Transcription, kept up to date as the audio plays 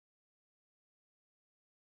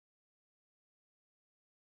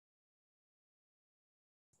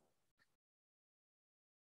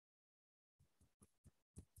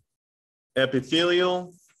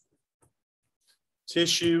Epithelial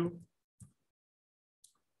tissue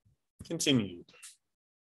continued.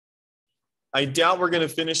 I doubt we're going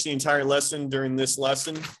to finish the entire lesson during this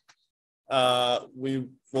lesson. We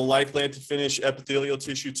will likely have to finish epithelial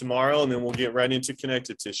tissue tomorrow, and then we'll get right into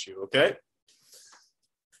connective tissue, okay?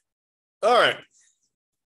 All right.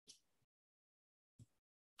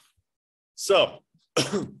 So,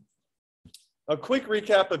 a quick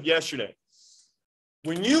recap of yesterday.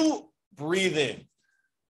 When you breathe in,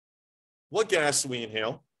 what gas do we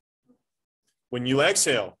inhale? When you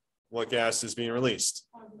exhale, what gas is being released?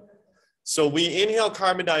 So we inhale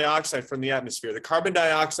carbon dioxide from the atmosphere. The carbon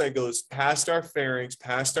dioxide goes past our pharynx,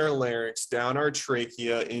 past our larynx, down our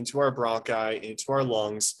trachea, into our bronchi, into our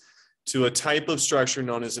lungs, to a type of structure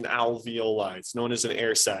known as an alveoli. It's known as an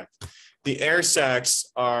air sac. The air sacs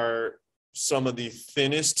are some of the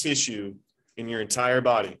thinnest tissue in your entire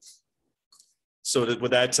body. So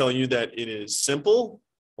would that tell you that it is simple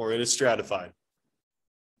or it is stratified?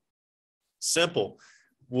 Simple.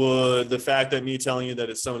 Would the fact that me telling you that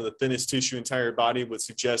it's some of the thinnest tissue in your entire body would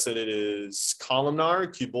suggest that it is columnar,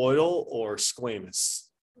 cuboidal, or squamous?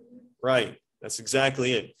 Right. That's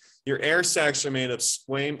exactly it. Your air sacs are made of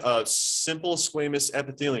simple squamous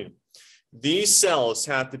epithelium. These cells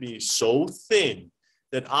have to be so thin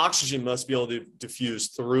that oxygen must be able to diffuse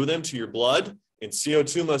through them to your blood, and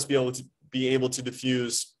CO2 must be able to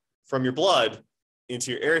diffuse from your blood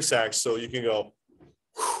into your air sacs, so you can go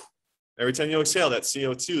every time you exhale that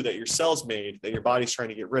CO2 that your cells made, that your body's trying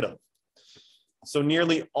to get rid of. So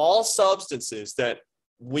nearly all substances that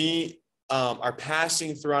we are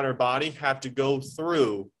passing throughout our body have to go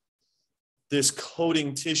through this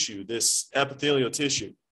coating tissue, this epithelial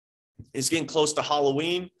tissue. It's getting close to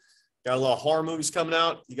Halloween. Got a lot of horror movies coming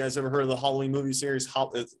out. You guys ever heard of the Halloween movie series?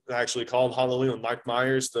 It's actually called Halloween with Mike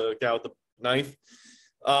Myers, the guy with the knife.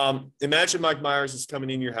 Imagine Mike Myers is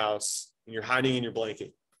coming in your house and you're hiding in your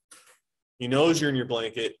blanket. He knows you're in your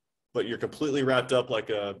blanket, but you're completely wrapped up like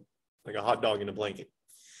a hot dog in a blanket.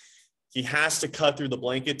 He has to cut through the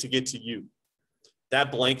blanket to get to you.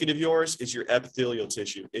 That blanket of yours is your epithelial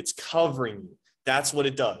tissue. It's covering you. That's what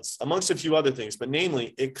it does, amongst a few other things, but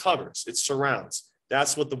namely, it covers, it surrounds.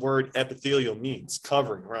 That's what the word epithelial means,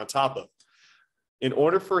 covering, or on top of. In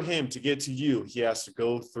order for him to get to you, he has to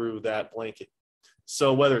go through that blanket.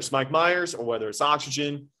 So whether it's Mike Myers or whether it's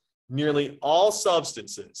oxygen, nearly all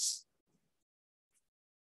substances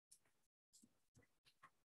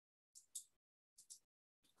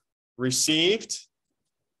received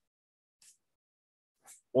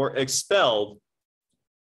or expelled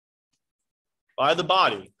by the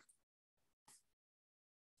body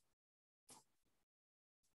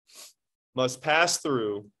must pass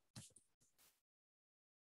through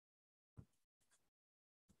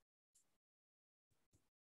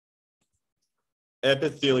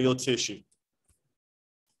epithelial tissue.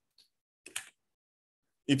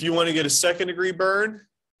 If you want to get a second-degree burn,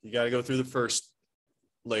 you got to go through the first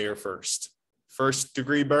layer first. First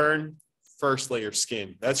degree burn, first layer of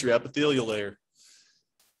skin. That's your epithelial layer.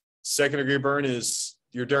 Second degree burn is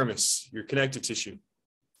your dermis, your connective tissue.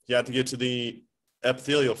 You have to get to the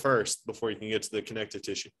epithelial first before you can get to the connective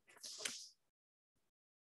tissue.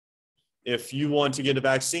 If you want to get a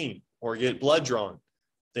vaccine or get blood drawn,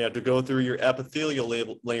 they have to go through your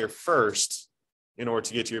epithelial layer first in order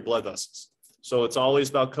to get to your blood vessels. So it's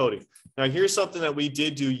always about coating. Now, here's something that we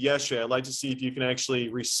did do yesterday. I'd like to see if you can actually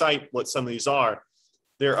recite what some of these are.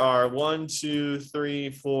 There are 1, 2,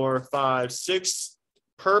 3, 4, 5, 6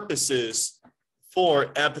 purposes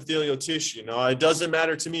for epithelial tissue. Now, it doesn't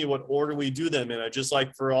matter to me what order we do them in. I just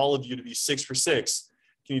like for all of you to be 6 for 6.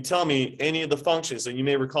 Can you tell me any of the functions that you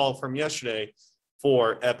may recall from yesterday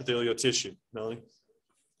for epithelial tissue? Melanie?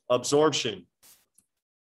 Absorption.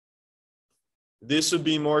 This would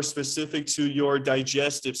be more specific to your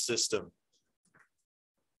digestive system,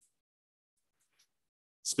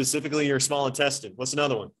 specifically your small intestine. What's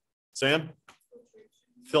another one? Sam?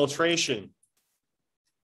 Filtration.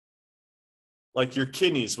 Like your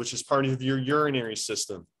kidneys, which is part of your urinary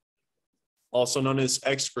system, also known as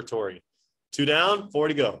excretory. 2 down, 4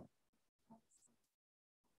 to go.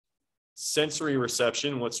 Sensory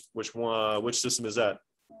reception, which system is that?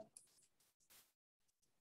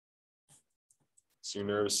 It's your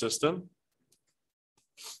nervous system.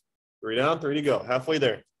 3 down, 3 to go. Halfway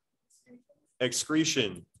there.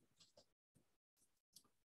 Excretion.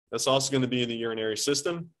 That's also going to be in the urinary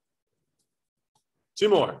system. 2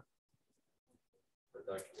 more.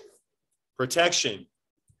 Protection.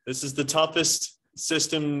 This is the toughest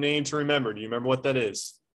system name to remember. Do you remember what that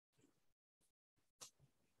is?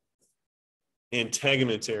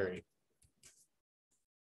 Integumentary.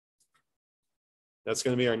 That's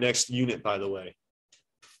going to be our next unit, by the way.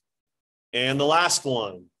 And the last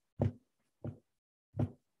one.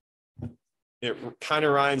 It kind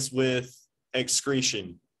of rhymes with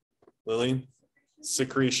excretion. Lily?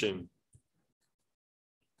 Secretion.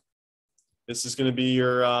 This is going to be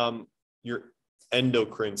your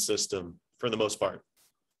endocrine system for the most part.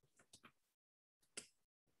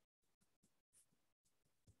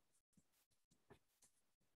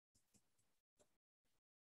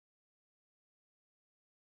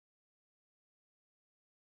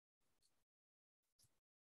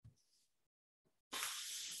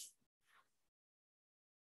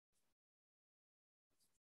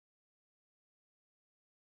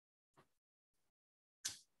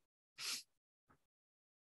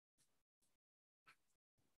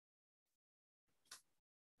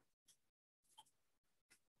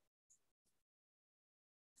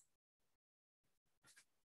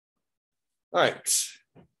 All right.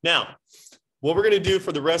 Now, what we're going to do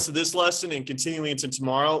for the rest of this lesson and continuing into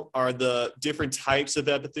tomorrow are the different types of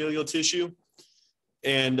epithelial tissue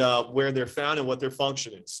and where they're found and what their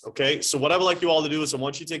function is. Okay. So what I would like you all to do is I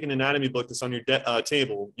want you to take an anatomy book that's on your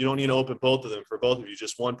table. You don't need to open both of them for both of you.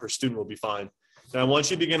 Just one per student will be fine. Now I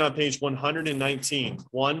want you to begin on page 119,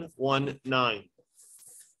 119.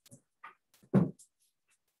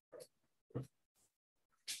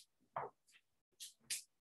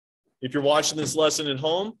 If you're watching this lesson at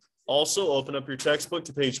home, also open up your textbook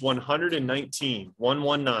to page 119,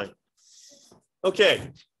 119. Okay.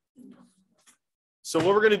 So what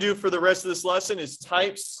we're going to do for the rest of this lesson is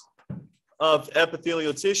types of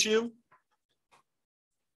epithelial tissue.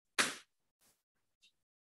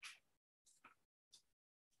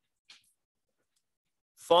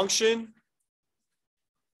 Function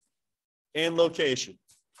and location.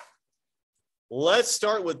 Let's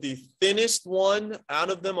start with the thinnest one out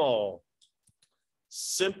of them all.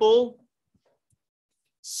 Simple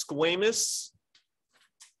squamous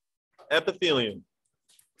epithelium.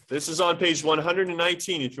 This is on page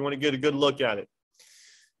 119 if you want to get a good look at it.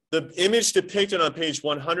 The image depicted on page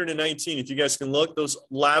 119, if you guys can look, those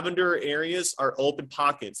lavender areas are open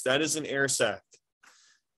pockets. That is an air sac.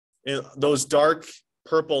 And those dark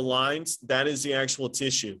purple lines, that is the actual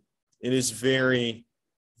tissue. It is very,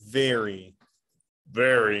 very,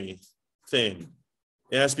 very thin.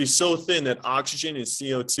 It has to be so thin that oxygen and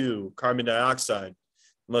CO2, carbon dioxide,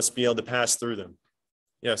 must be able to pass through them.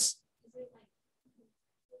 Yes?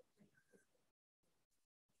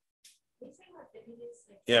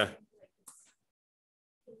 Yeah.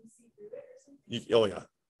 Oh, yeah.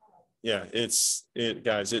 Yeah,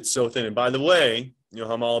 guys, it's so thin. And by the way, you know,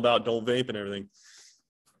 I'm all about don't vape and everything.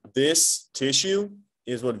 This tissue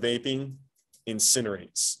is what vaping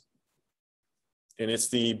incinerates. And it's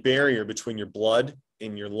the barrier between your blood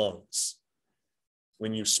and your lungs.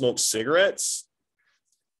 When you smoke cigarettes,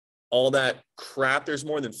 all that crap, there's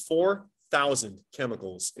more than 4,000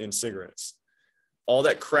 chemicals in cigarettes. All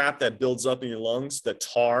that crap that builds up in your lungs, the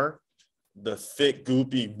tar, the thick,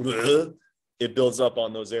 goopy, bleh, it builds up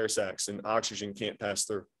on those air sacs and oxygen can't pass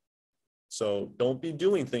through. So don't be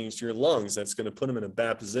doing things to your lungs that's going to put them in a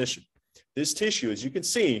bad position. This tissue, as you can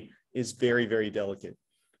see, is very, very delicate.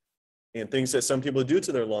 And things that some people do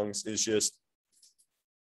to their lungs is just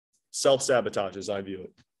self-sabotage, as I view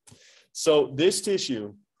it. So this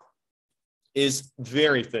tissue is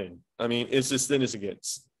very thin. I mean, it's as thin as it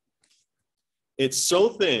gets. It's so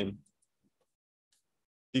thin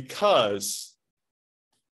because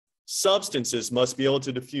substances must be able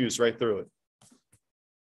to diffuse right through it.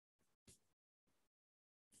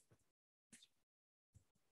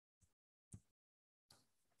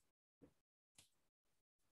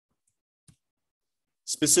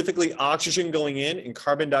 Specifically oxygen going in and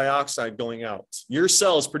carbon dioxide going out. Your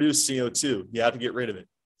cells produce CO2. You have to get rid of it.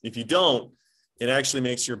 If you don't, it actually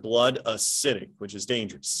makes your blood acidic, which is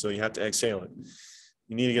dangerous. So you have to exhale it.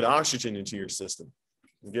 You need to get oxygen into your system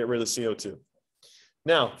and get rid of the CO2.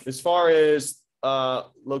 Now, as far as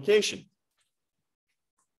location.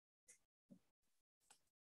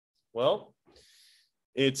 Well,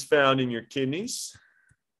 it's found in your kidneys.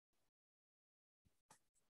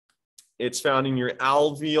 It's found in your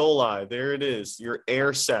alveoli. There it is, your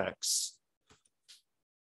air sacs.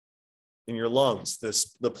 In your lungs,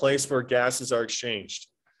 the place where gases are exchanged.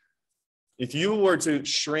 If you were to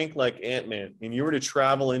shrink like Ant-Man and you were to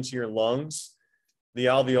travel into your lungs, the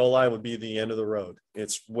alveoli would be the end of the road.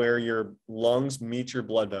 It's where your lungs meet your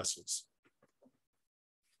blood vessels.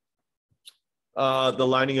 The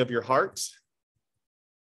lining of your heart.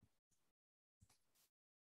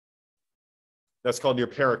 That's called your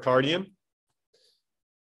pericardium.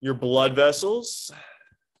 Your blood vessels.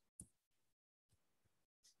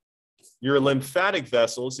 Your lymphatic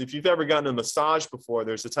vessels, if you've ever gotten a massage before,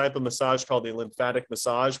 there's a type of massage called the lymphatic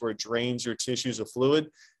massage where it drains your tissues of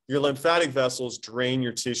fluid. Your lymphatic vessels drain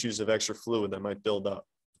your tissues of extra fluid that might build up.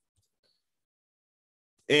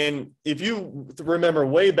 And if you remember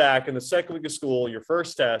way back in the second week of school, your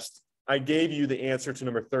first test, I gave you the answer to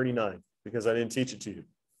number 39 because I didn't teach it to you.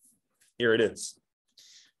 Here it is.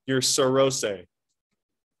 Your serosae.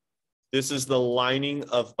 This is the lining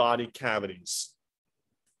of body cavities.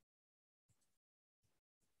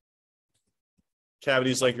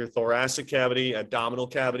 Cavities like your thoracic cavity, abdominal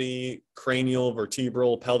cavity, cranial,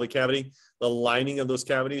 vertebral, pelvic cavity. The lining of those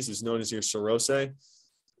cavities is known as your serosae.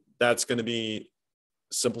 That's going to be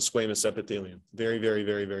simple squamous epithelium. Very, very,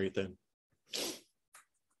 very, very thin.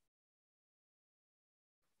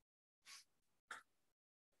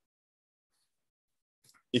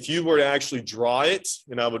 If you were to actually draw it,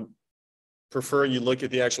 and I would prefer you look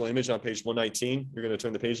at the actual image on page 119, you're going to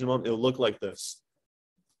turn the page in a moment, it'll look like this.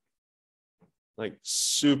 Like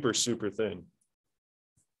super, super thin.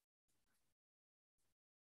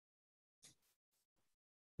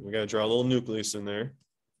 We got to draw a little nucleus in there.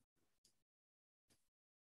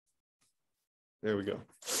 There we go.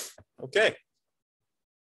 Okay.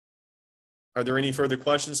 Are there any further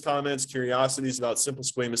questions, comments, curiosities about simple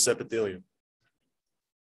squamous epithelium?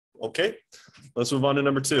 Okay, let's move on to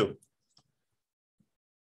number 2.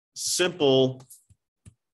 Simple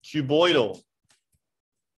cuboidal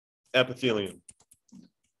epithelium.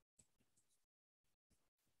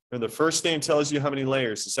 And the first name tells you how many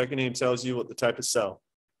layers. The second name tells you what the type of cell.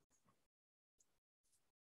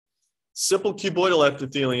 Simple cuboidal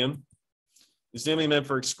epithelium is namely meant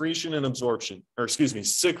for excretion and absorption, or excuse me,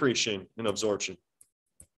 secretion and absorption.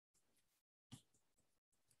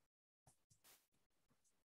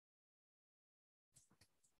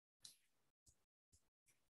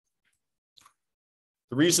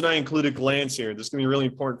 The reason I included glands here, this is going to be really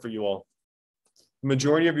important for you all. The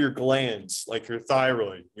majority of your glands, like your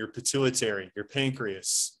thyroid, your pituitary, your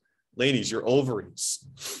pancreas, ladies, your ovaries,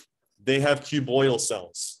 they have cuboidal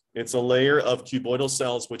cells. It's a layer of cuboidal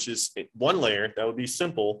cells, which is one layer that would be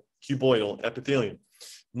simple cuboidal epithelium.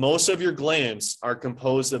 Most of your glands are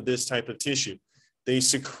composed of this type of tissue. They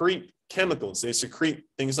secrete chemicals. They secrete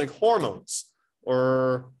things like hormones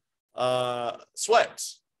or sweat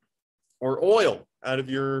or oil out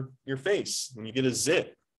of your face when you get a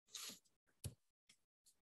zit.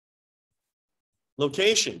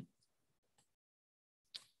 Location.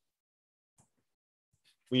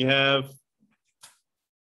 We have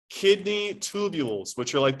kidney tubules,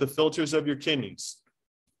 which are like the filters of your kidneys.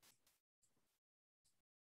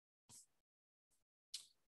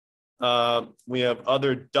 We have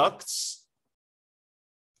other ducts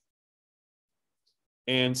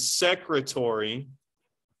and secretory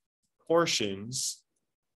portions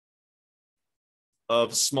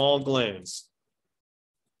of small glands.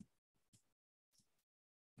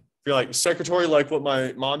 You're like, secretary, like what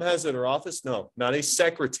my mom has at her office? No, not a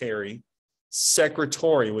secretary,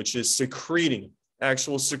 secretory, which is secreting,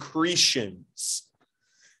 actual secretions.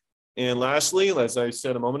 And lastly, as I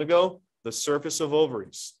said a moment ago, the surface of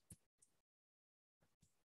ovaries.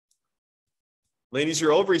 Ladies,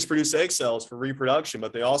 your ovaries produce egg cells for reproduction,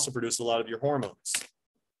 but they also produce a lot of your hormones.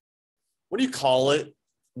 What do you call it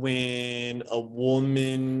when a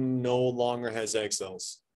woman no longer has egg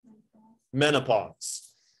cells? Menopause.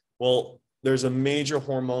 Well, there's a major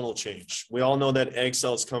hormonal change. We all know that egg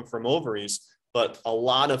cells come from ovaries, but a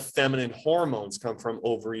lot of feminine hormones come from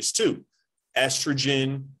ovaries too.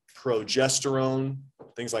 Estrogen, progesterone,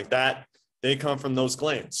 things like that, they come from those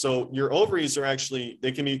glands. So your ovaries are actually,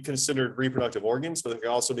 they can be considered reproductive organs, but they can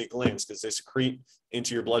also be glands because they secrete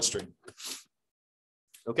into your bloodstream.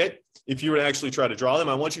 Okay, if you were to actually try to draw them,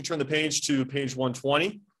 I want you to turn the page to page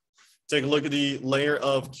 120. Take a look at the layer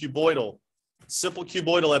of cuboidal, simple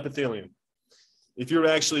cuboidal epithelium. If you were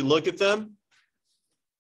to actually look at them,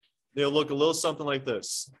 they'll look a little something like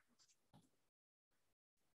this.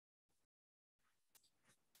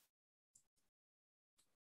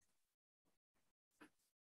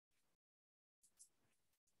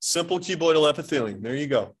 Simple cuboidal epithelium. There you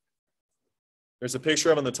go. There's a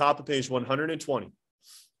picture of on the top of page 120.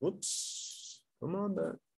 Whoops. Come on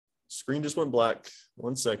back. Screen just went black.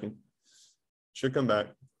 1 second. Should come back.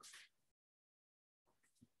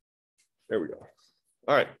 There we go.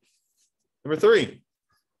 All right. Number 3.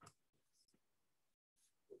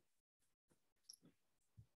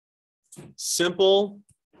 Simple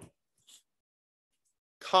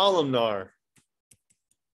columnar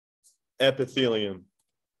epithelium.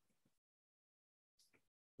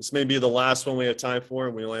 This may be the last one we have time for,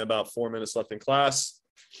 and we only have about 4 minutes left in class.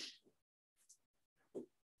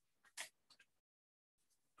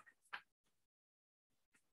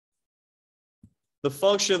 The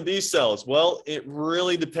function of these cells, well, it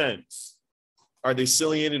really depends. Are they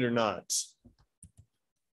ciliated or not?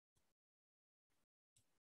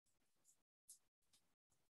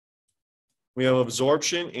 We have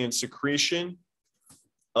absorption and secretion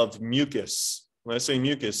of mucus. When I say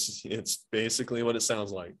mucus, it's basically what it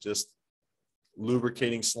sounds like, just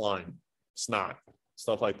lubricating slime, snot,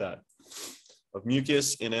 stuff like that, of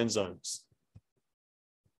mucus and enzymes.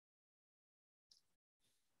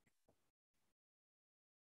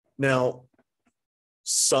 Now,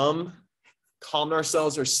 some columnar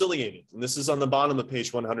cells are ciliated, and this is on the bottom of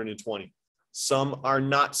page 120. Some are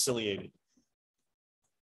not ciliated.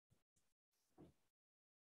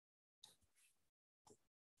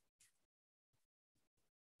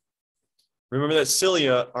 Remember that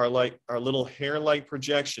cilia are little hair-like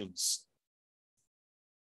projections.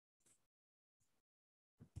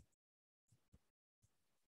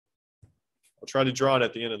 I'll try to draw it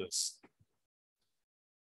at the end of this.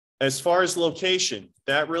 As far as location,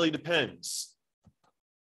 that really depends.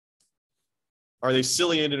 Are they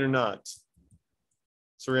ciliated or not?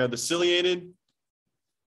 So we have the ciliated,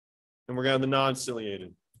 and we're going to have the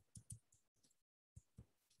non-ciliated.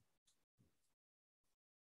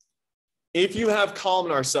 If you have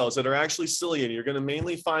columnar cells that are actually ciliated, you're going to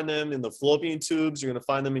mainly find them in the fallopian tubes. You're going to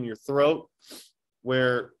find them in your throat,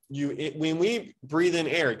 where when we breathe in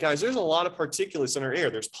air, guys, there's a lot of particulates in our air.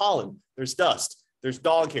 There's pollen, there's dust, there's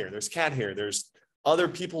dog hair, there's cat hair, there's other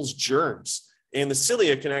people's germs, and the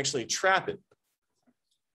cilia can actually trap it.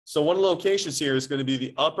 So one of the locations here is going to be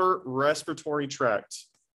the upper respiratory tract.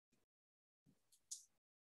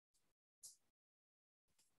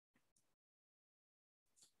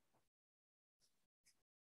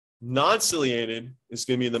 Non-ciliated is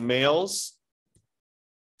going to be the male's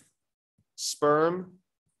sperm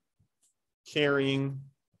carrying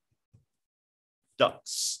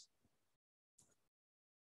ducts.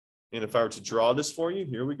 And if I were to draw this for you,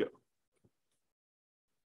 here we go.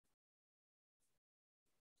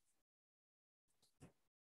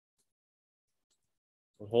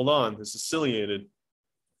 Well, hold on, this is ciliated.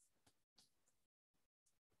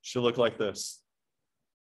 Should look like this.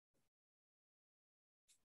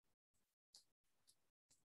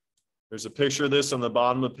 There's a picture of this on the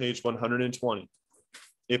bottom of page 120.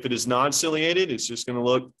 If it is non-ciliated, it's just going to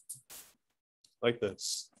look like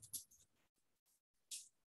this.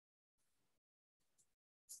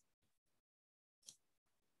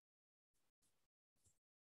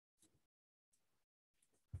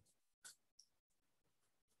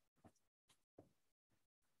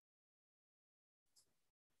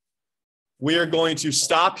 We are going to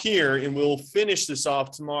stop here and we'll finish this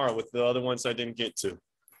off tomorrow with the other ones I didn't get to.